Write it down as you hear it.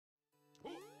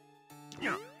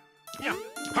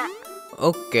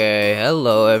Okay,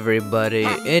 hello everybody,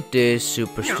 it is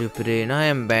Super Stupidity and I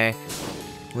am back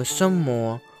with some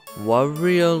more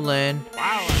Wario Land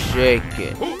Shake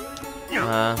It.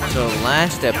 So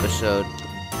last episode,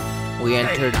 we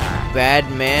entered Bad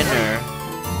Manor.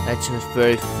 That seems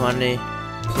very funny,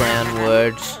 play on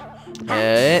words.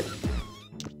 What,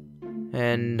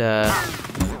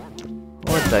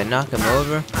 did I knock him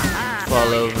over?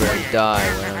 Fall over and die,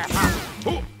 why don't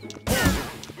you?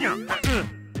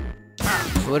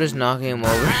 What does knocking him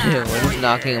over do? What does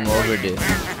knocking him over do?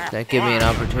 Does that give me an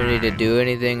opportunity to do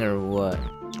anything or what?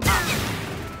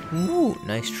 Ooh,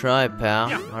 nice try,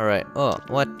 pal. Alright. Oh,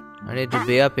 what? I need to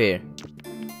be up here.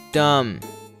 Dumb.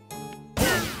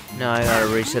 Now I gotta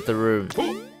reset the room.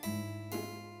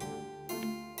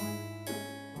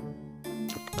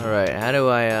 Alright, how do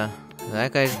I,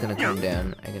 that guy's gonna come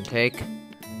down. I can take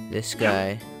this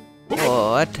guy.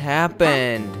 Oh, what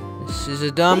happened? This is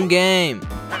a dumb game.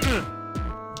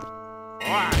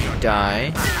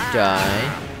 Die,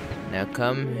 die. Now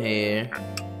come here.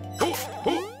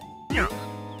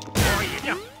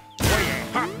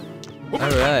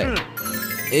 Alright.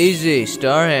 Easy,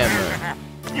 Star Hammer.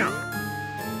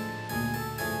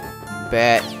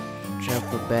 Bat.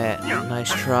 Jump a bat.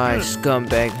 Nice try,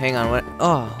 scumbag. Hang on, what?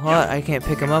 Oh, what? I can't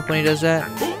pick him up when he does that?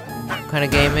 What kind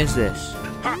of game is this?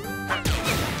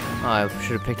 Oh, I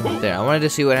should have picked him up there. I wanted to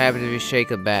see what happens if you shake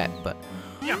a bat, but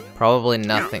probably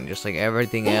nothing, just like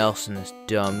everything else in this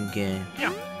dumb game.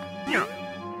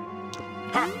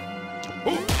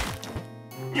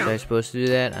 Was I supposed to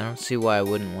do that? I don't see why I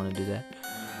wouldn't want to do that.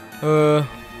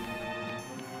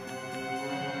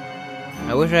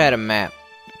 I wish I had a map,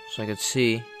 so I could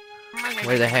see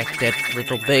where the heck that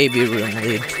little baby room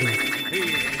leads to.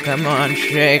 Come on,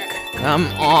 Shake. Come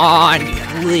on,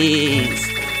 please.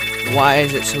 Why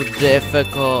is it so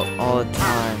difficult all the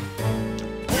time?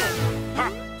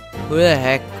 Who the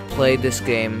heck played this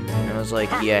game and was like,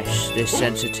 yes, this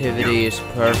sensitivity is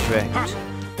perfect?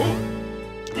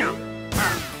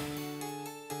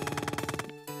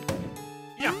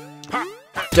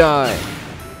 Die!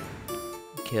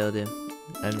 Killed him.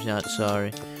 I'm not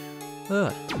sorry.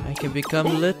 Oh, I can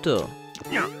become little.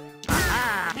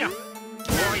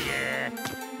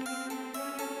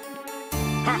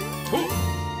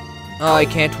 Oh, I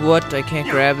can't what? I can't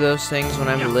grab those things when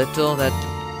I'm little? That,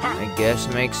 I guess,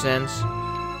 makes sense.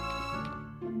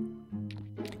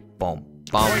 Boom,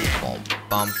 boom, boom,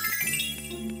 boom.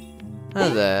 How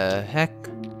the heck?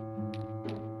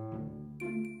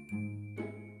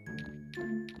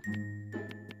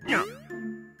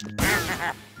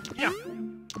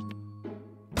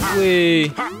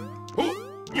 Wee.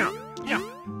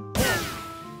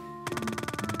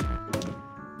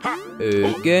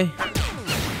 Okay.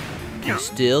 Can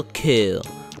still kill.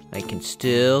 I can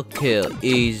still kill.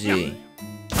 Easy.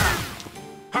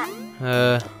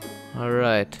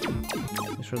 Alright.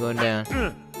 Guess we're going down.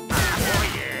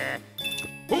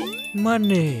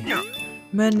 Money.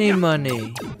 Many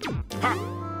money.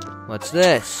 What's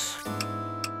this?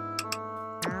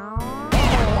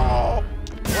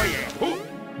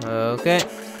 Okay.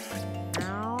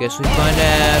 Guess we find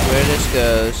out where this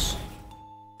goes.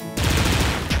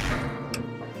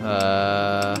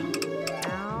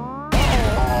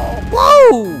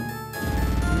 Whoa!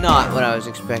 Not what I was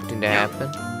expecting to happen.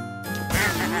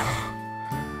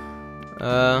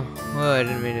 Well, I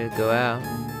didn't mean to go out.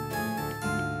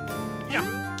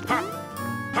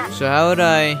 So how would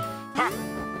I...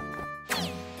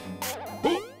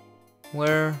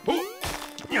 Where?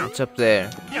 What's up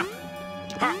there?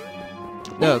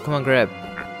 No, come on, grab.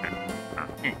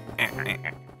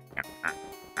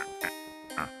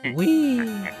 Whee!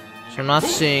 So I'm not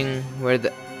seeing where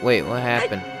the... Wait, what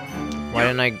happened? Why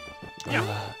didn't I...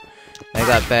 I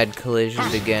got bad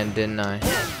collisions again, didn't I?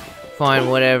 Fine,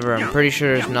 whatever. I'm pretty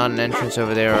sure there's not an entrance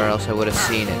over there or else I would have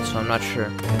seen it, so I'm not sure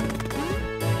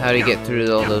how to get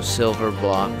through all those silver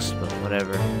blocks, but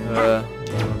whatever. We're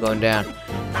going down.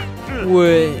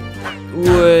 Wait.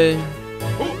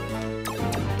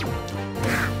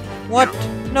 What?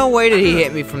 No way did he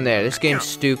hit me from there. This game's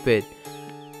stupid.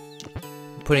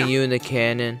 I'm putting you in the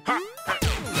cannon.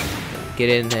 Get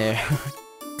in there.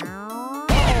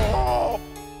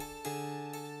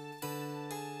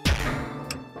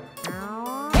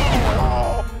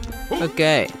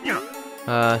 Okay.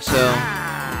 So...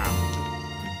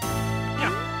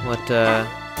 What,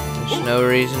 there's no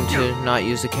reason to not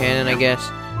use the cannon, I guess.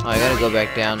 Oh, I gotta go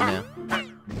back down now.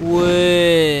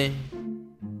 Way.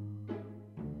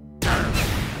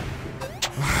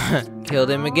 Killed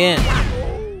him again.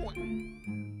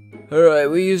 Alright,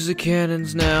 we use the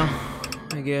cannons now,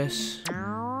 I guess.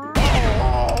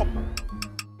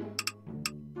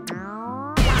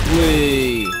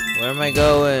 Where am I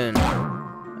going?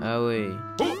 Owie.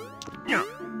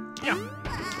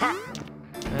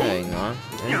 Hang on.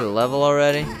 End the level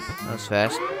already? That was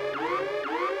fast.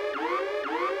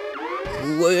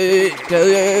 Wait.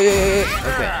 Okay.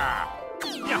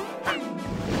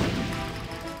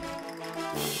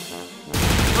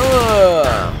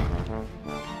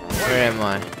 Where am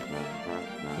I?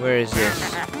 Where is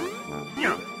this?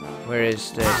 Where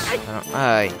is this?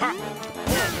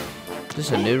 Is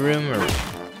this a new room or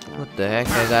what the heck?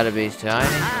 I gotta be tiny.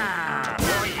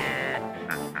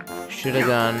 Should have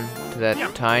gone to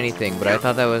that tiny thing, but I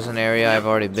thought that was an area I've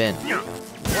already been.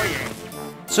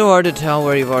 It's so hard to tell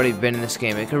where you've already been in this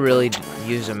game. It could really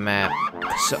use a map.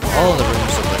 So all the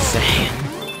rooms look the same.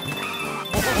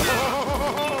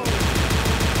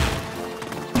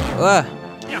 Ah.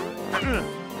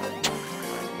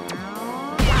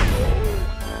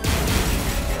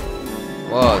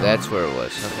 Whoa, that's where it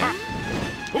was. Okay.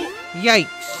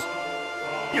 Yikes!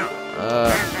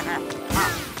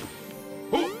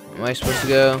 Am I supposed to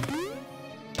go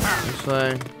this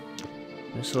way?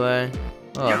 This way?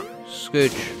 Oh,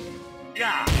 scooch.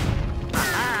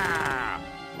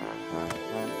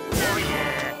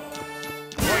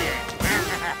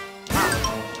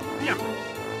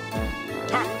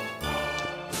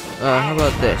 How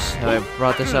about this? Have I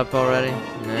brought this up already?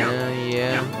 No,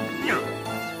 yeah.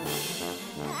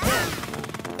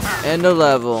 End of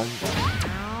level.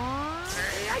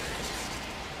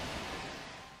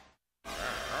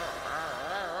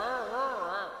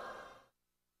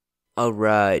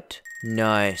 Alright,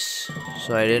 nice.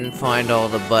 So I didn't find all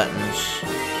the buttons.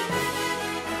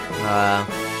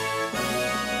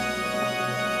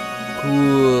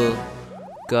 Cool.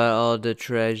 Got all the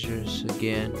treasures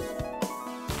again.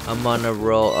 I'm on a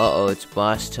roll. Uh-oh, it's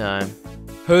boss time.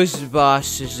 Whose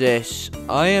boss is this?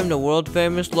 I am the world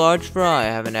famous large fry. I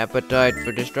have an appetite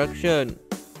for destruction.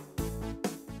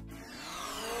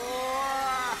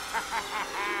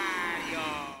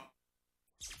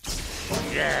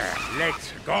 Yeah,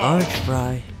 let's go. Large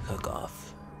fry, cook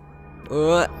off.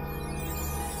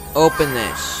 Open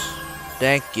this.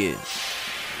 Thank you.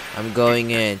 I'm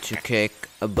going in to kick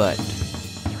a butt.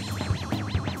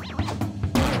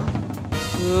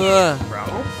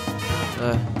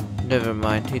 Never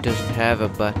mind, he doesn't have a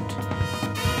butt.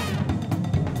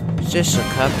 Is this a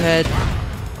Cuphead?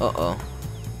 Uh-oh.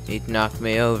 He knocked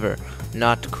me over.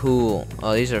 Not cool.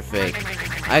 Oh, these are fake.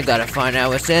 I gotta find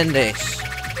out what's in this.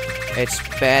 It's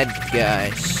bad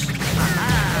guys.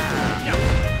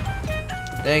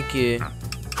 Thank you.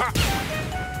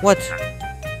 What?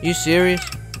 You serious?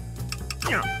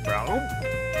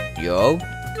 Yo?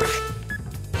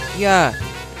 Yeah.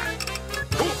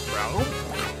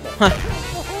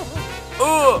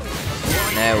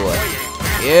 Now what?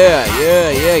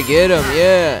 Yeah, get him,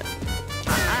 yeah.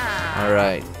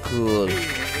 Alright, cool.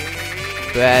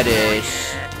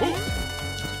 Badish.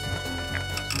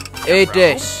 Eat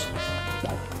this.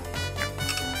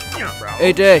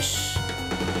 Eat this.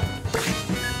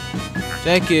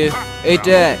 Thank you. Eat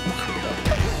that.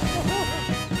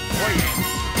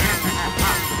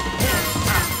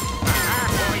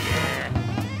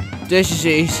 This is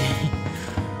easy.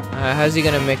 How's he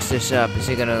gonna mix this up? Is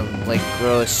he gonna, like,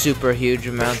 grow a super huge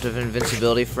amount of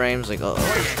invincibility frames? Like,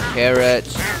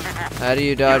 carrots. How do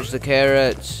you dodge the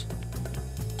carrots?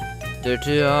 They're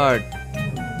too hard.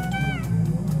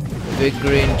 Big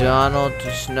Green Donald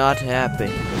is not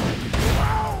happy.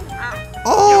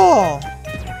 Oh!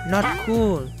 Not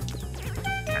cool.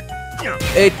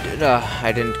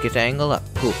 I didn't get the angle up.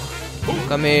 Cool.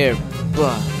 Come here.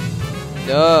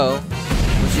 No.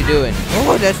 What's he doing?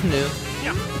 Oh, that's new.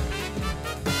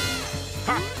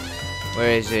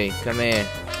 Where is he? Come here.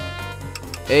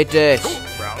 Eat this.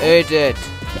 Eat it.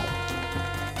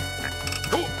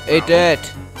 Eat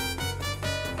that.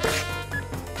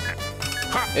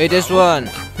 Eat this one.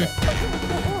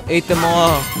 Eat them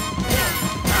all.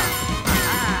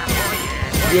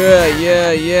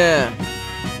 Yeah.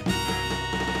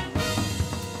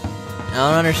 I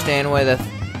don't understand why the,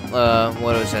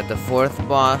 what was that, the fourth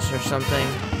boss or something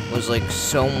was like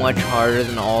so much harder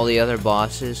than all the other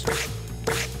bosses.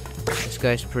 This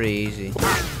guy's pretty easy.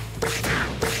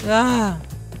 Ah!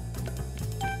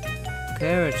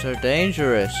 Carrots are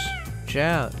dangerous. Watch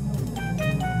out.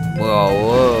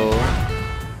 Whoa.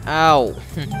 Ow.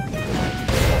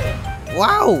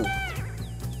 Wow!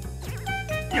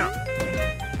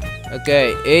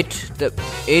 Okay, eat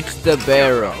the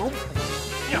barrel.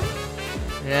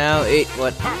 Now eat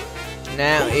what?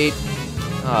 Now eat.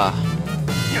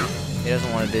 He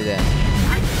doesn't want to do that.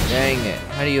 Dang it!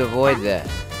 How do you avoid that?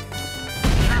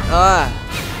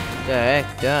 The heck,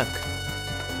 duck.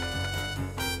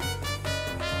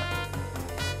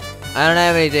 I don't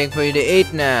have anything for you to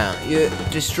eat now. You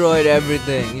destroyed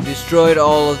everything. You destroyed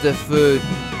all of the food.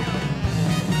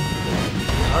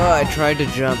 Oh, I tried to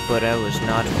jump, but I was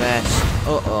not fast.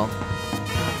 Uh-oh.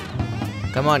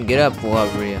 Come on, get up,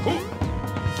 Wario.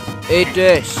 Eat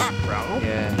this.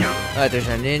 Yeah. Oh, there's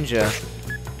a ninja.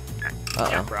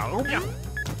 Uh-oh.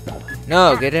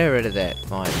 No, get rid of that.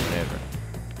 Fine, whatever.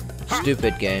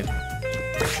 Stupid game.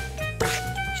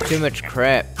 It's too much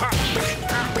crap.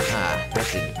 Ah,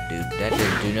 that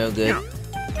didn't do no good.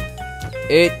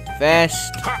 Eat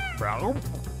fast.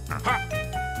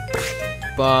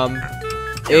 Bomb.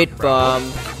 Eat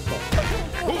bomb.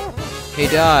 He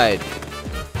died.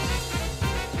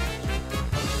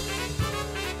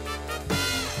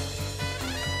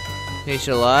 He's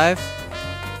alive?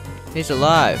 He's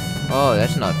alive. Oh,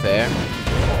 that's not fair.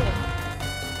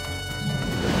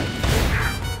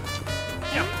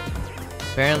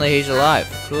 Apparently he's alive.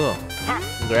 Cool.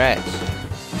 Congrats.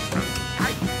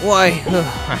 Why?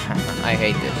 I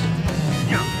hate this.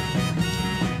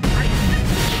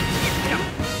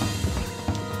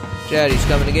 Daddy's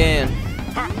coming again.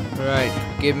 Alright,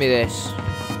 give me this.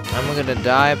 I'm gonna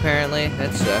die apparently.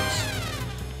 That sucks.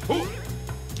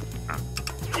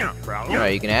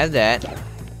 Alright, you can have that.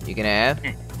 You can have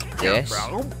this.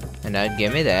 And now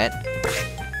give me that.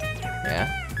 Yeah.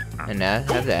 And now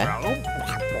have that.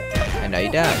 And now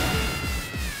you die.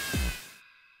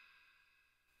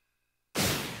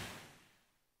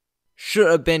 Should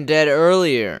have been dead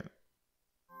earlier.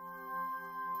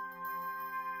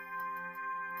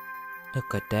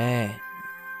 Look at that.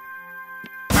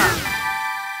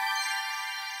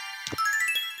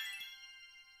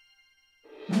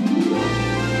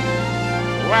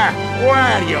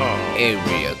 Wario!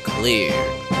 Area clear.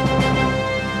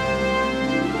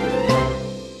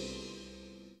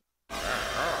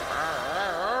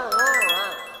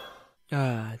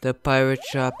 Ah, the pirate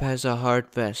shop has a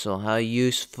heart vessel. How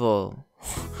useful.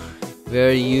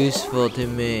 Very useful to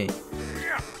me.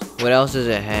 What else does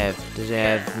it have? Does it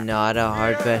have not a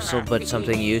heart vessel, but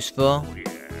something useful?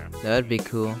 That'd be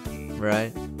cool,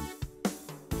 right?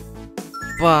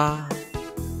 Bah.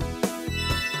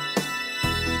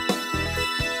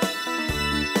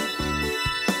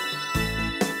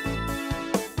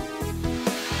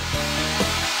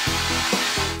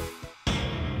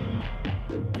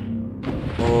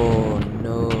 Oh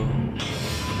no.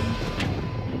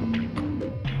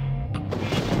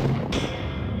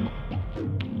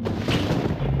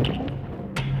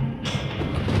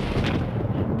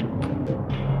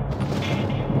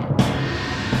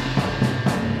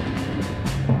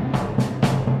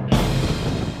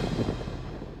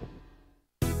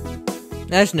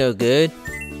 That's no good.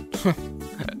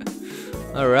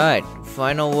 Alright,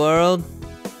 final world.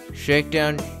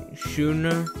 Shakedown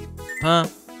Shooter. Huh?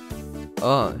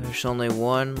 Oh, there's only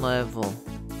one level.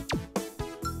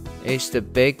 It's the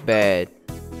big bad.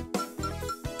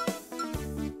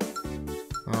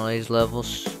 All these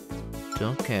levels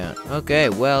don't count. Okay,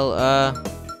 well,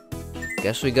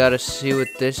 guess we gotta see what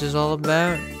this is all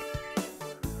about.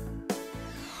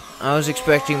 I was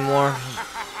expecting more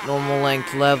normal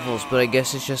length levels, but I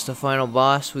guess it's just the final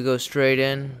boss. We go straight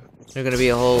in. Is there gonna be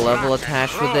a whole level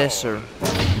attached with this, or?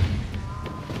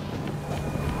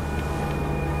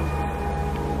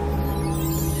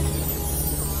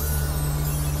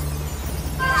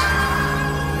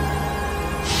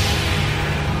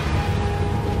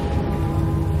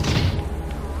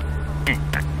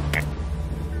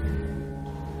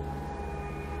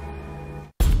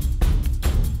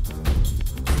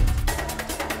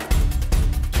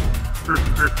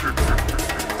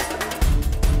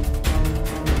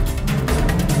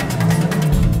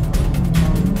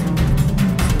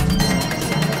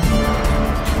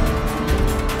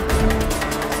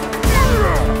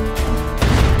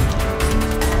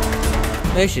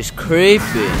 This is creepy.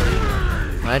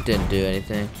 That didn't do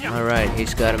anything. Alright,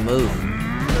 he's got a move.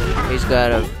 He's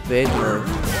got a big move.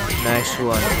 Nice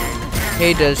one.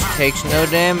 He takes no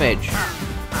damage.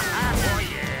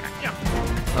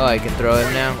 Oh, I can throw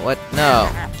him now? What? No.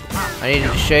 I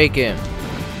needed to shake him.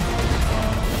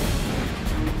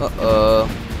 Uh-oh.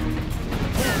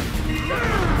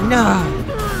 No!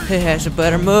 He has a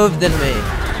better move than me.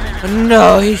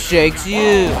 No, he shakes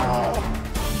you.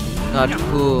 Not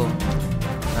cool.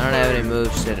 I don't have any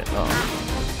moves that. Oh.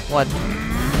 What?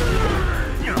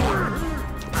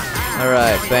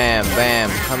 Alright, bam, bam.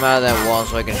 Come out of that wall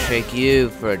so I can shake you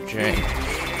for a drink.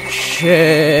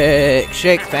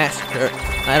 Shake faster.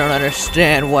 I don't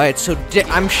understand why it's so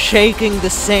I'm shaking the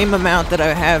same amount that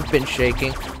I have been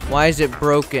shaking. Why is it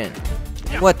broken?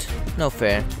 What? No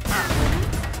fair.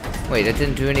 Wait, that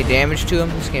didn't do any damage to him?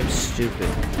 This game's stupid.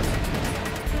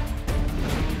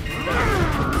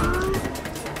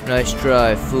 Nice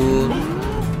try, fool.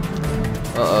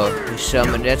 Uh-oh, he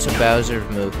summoned. That's a Bowser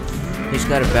move. He's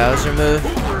got a Bowser move?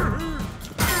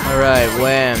 Alright,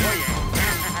 wham.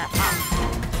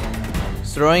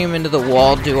 Throwing him into the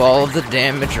wall do all of the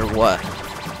damage or what?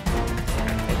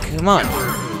 Hey, come on.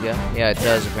 There we go. Yeah, it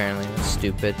does apparently. That's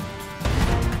stupid.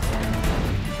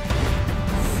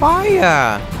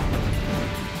 Fire!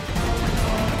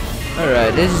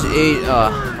 Alright, this is 8.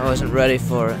 Oh, I wasn't ready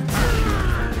for it.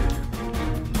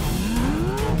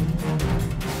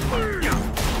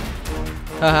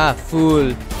 Haha,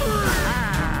 fool.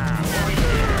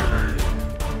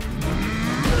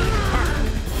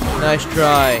 Nice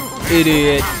try,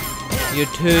 idiot. You're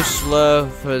too slow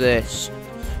for this.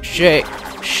 Shake,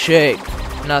 shake,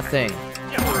 nothing.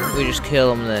 We just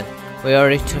kill him then. We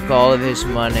already took all of his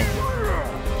money.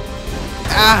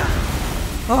 Ah!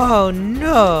 Oh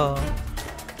no!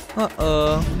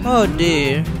 Uh-oh. Oh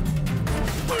dear.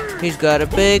 He's got a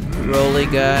big rolly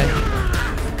guy.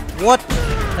 What?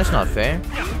 That's not fair.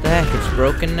 The heck, it's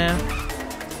broken now?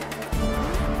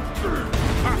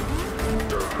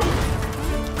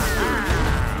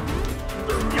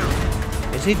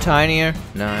 Is he tinier?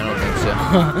 No, I don't think so.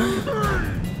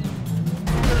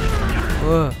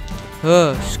 Whoa.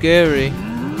 Oh, scary.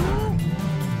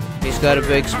 He's got a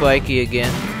big spiky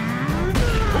again.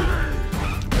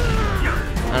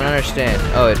 I don't understand.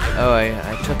 Oh,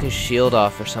 I took his shield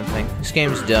off or something. This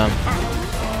game's dumb.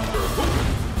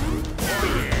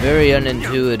 Very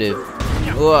unintuitive.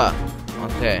 Whoa.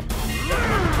 Okay.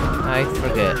 I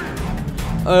forget.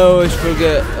 I always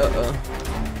forget. Uh-oh.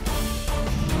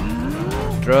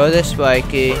 Throw the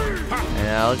spiky, and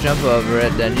I'll jump over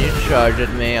it. Then you charge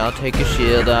at me. I'll take your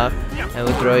shield off, and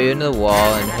we'll throw you into the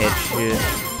wall and hit you.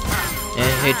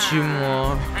 And hit you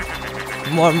more.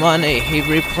 More money. He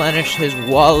replenished his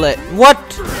wallet. What?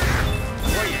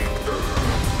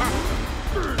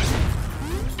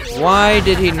 Why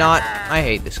did he not? I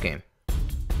hate this game.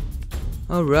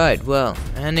 Alright, well,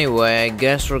 anyway, I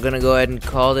guess we're gonna go ahead and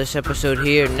call this episode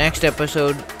here. Next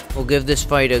episode, we'll give this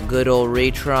fight a good old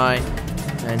retry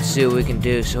and see what we can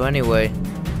do. So anyway,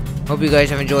 hope you guys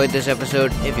have enjoyed this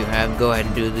episode. If you have, go ahead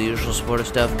and do the usual supportive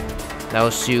stuff. I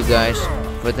will see you guys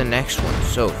for the next one.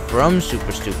 So, from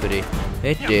Super Stupidity,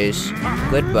 it is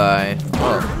goodbye.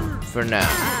 Oh, for now.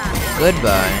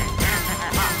 Goodbye.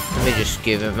 Let me just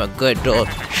give him a good old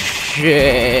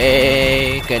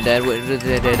shake. And that would.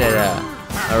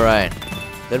 Alright.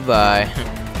 Goodbye.